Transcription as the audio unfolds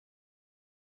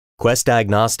Quest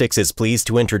Diagnostics is pleased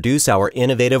to introduce our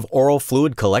innovative oral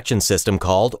fluid collection system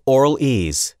called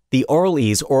Oral-Eze. The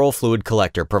Oral-Eze oral fluid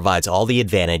collector provides all the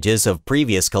advantages of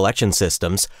previous collection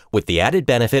systems with the added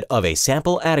benefit of a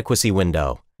sample adequacy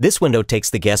window. This window takes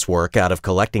the guesswork out of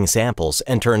collecting samples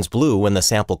and turns blue when the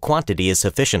sample quantity is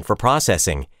sufficient for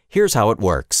processing. Here's how it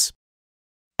works.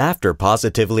 After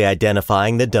positively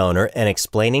identifying the donor and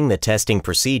explaining the testing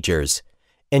procedures,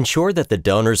 ensure that the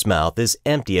donor's mouth is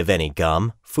empty of any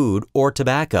gum, food, or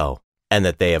tobacco, and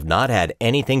that they have not had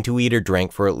anything to eat or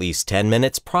drink for at least 10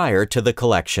 minutes prior to the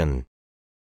collection.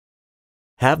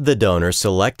 Have the donor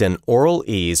select an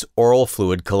Oral-Eze oral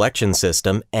fluid collection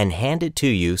system and hand it to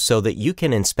you so that you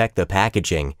can inspect the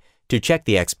packaging to check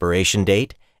the expiration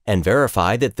date and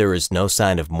verify that there is no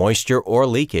sign of moisture or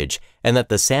leakage and that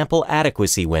the sample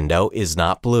adequacy window is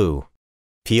not blue.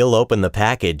 Peel open the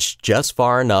package just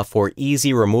far enough for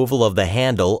easy removal of the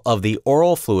handle of the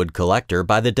oral fluid collector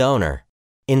by the donor.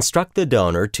 Instruct the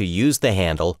donor to use the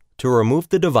handle to remove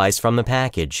the device from the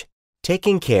package,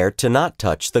 taking care to not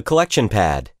touch the collection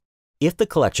pad. If the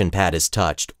collection pad is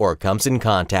touched or comes in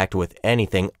contact with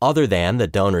anything other than the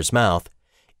donor's mouth,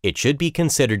 it should be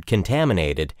considered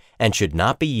contaminated and should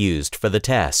not be used for the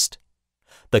test.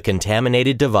 The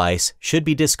contaminated device should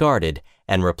be discarded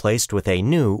and replaced with a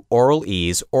new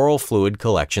Oral-Eze oral fluid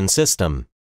collection system.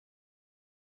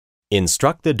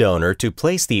 Instruct the donor to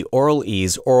place the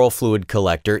Oral-Eze oral fluid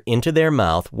collector into their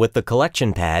mouth with the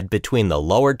collection pad between the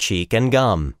lower cheek and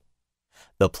gum.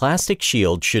 The plastic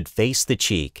shield should face the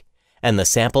cheek, and the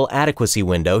sample adequacy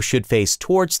window should face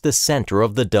towards the center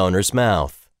of the donor's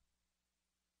mouth.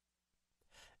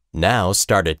 Now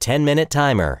start a 10-minute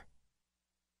timer.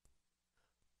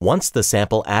 Once the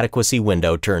sample adequacy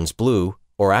window turns blue,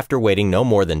 or after waiting no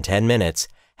more than 10 minutes,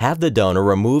 have the donor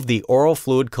remove the oral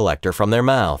fluid collector from their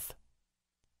mouth.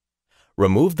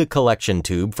 Remove the collection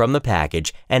tube from the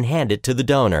package and hand it to the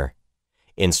donor.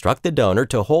 Instruct the donor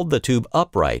to hold the tube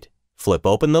upright, flip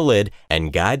open the lid,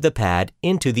 and guide the pad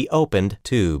into the opened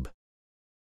tube.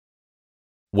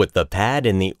 With the pad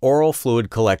in the oral fluid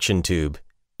collection tube,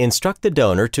 instruct the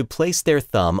donor to place their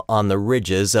thumb on the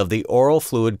ridges of the oral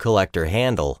fluid collector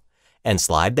handle and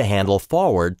slide the handle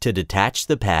forward to detach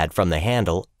the pad from the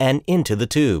handle and into the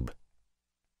tube.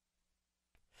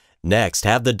 Next,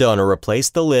 have the donor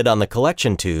replace the lid on the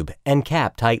collection tube and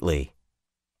cap tightly.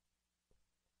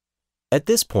 At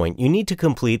this point, you need to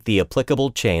complete the applicable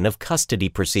chain of custody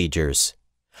procedures.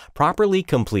 Properly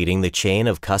completing the chain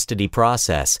of custody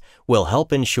process will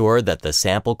help ensure that the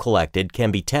sample collected can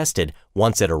be tested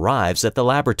once it arrives at the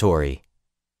laboratory.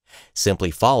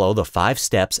 Simply follow the 5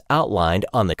 steps outlined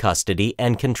on the custody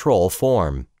and control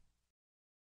form.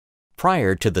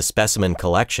 Prior to the specimen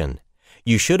collection,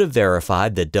 you should have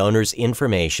verified the donor's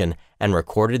information and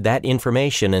recorded that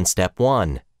information in Step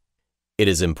 1. It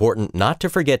is important not to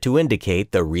forget to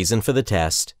indicate the reason for the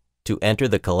test, to enter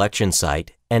the collection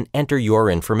site, and enter your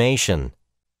information.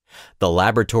 The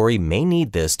laboratory may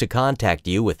need this to contact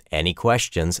you with any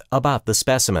questions about the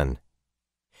specimen.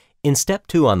 In Step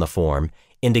 2 on the form,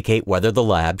 indicate whether the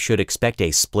lab should expect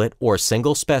a split or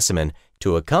single specimen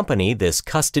to accompany this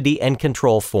custody and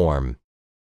control form.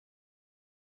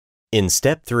 In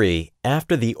Step 3,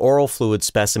 after the oral fluid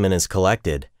specimen is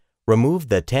collected, remove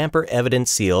the tamper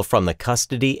evidence seal from the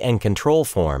custody and control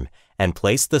form and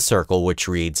place the circle which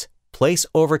reads "Place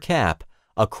over cap"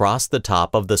 across the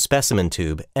top of the specimen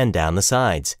tube and down the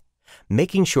sides,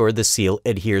 making sure the seal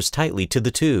adheres tightly to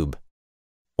the tube.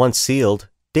 Once sealed,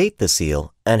 date the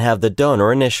seal and have the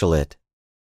donor initial it.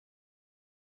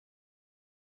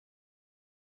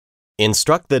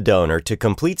 Instruct the donor to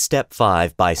complete Step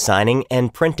 5 by signing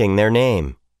and printing their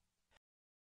name.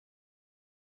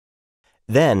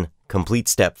 Then, complete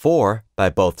Step 4 by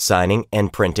both signing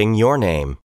and printing your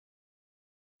name.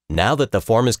 Now that the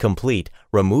form is complete,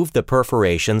 remove the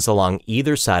perforations along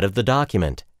either side of the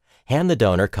document. Hand the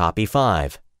donor copy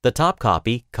 5. The top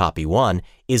copy, copy 1,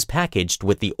 is packaged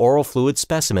with the oral fluid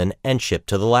specimen and shipped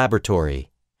to the laboratory.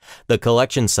 The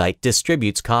collection site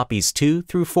distributes copies 2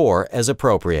 through 4 as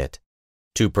appropriate.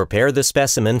 To prepare the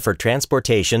specimen for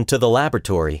transportation to the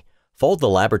laboratory, fold the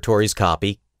laboratory's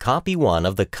copy, copy 1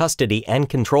 of the custody and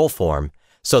control form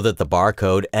so that the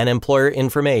barcode and employer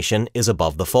information is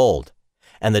above the fold,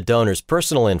 and the donor's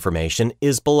personal information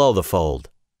is below the fold.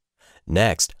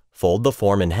 Next, fold the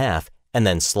form in half and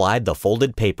then slide the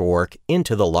folded paperwork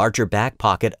into the larger back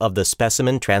pocket of the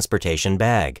specimen transportation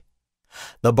bag.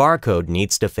 The barcode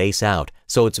needs to face out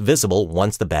so it's visible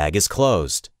once the bag is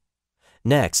closed.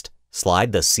 Next,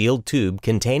 slide the sealed tube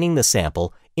containing the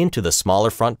sample into the smaller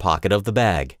front pocket of the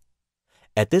bag.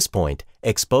 At this point,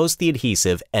 expose the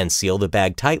adhesive and seal the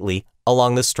bag tightly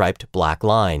along the striped black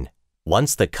line.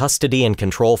 Once the custody and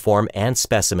control form and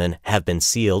specimen have been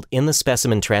sealed in the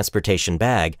specimen transportation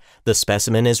bag, the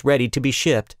specimen is ready to be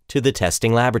shipped to the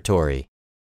testing laboratory.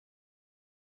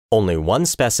 Only one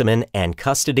specimen and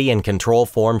custody and control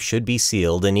form should be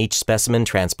sealed in each specimen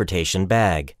transportation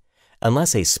bag,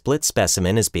 unless a split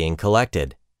specimen is being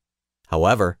collected.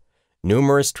 However,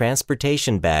 numerous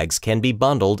transportation bags can be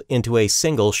bundled into a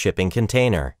single shipping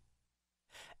container.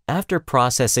 After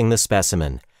processing the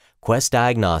specimen, Quest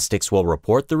Diagnostics will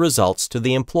report the results to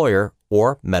the employer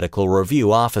or medical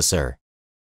review officer.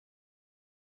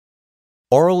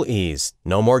 Oral-Eze,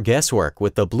 no more guesswork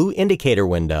with the blue indicator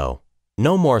window.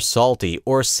 No more salty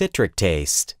or citric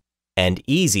taste. And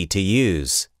easy to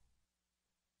use.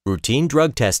 Routine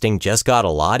drug testing just got a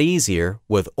lot easier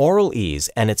with Oral-Eze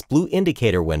and its blue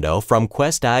indicator window from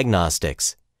Quest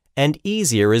Diagnostics. And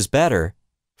easier is better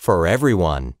for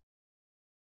everyone.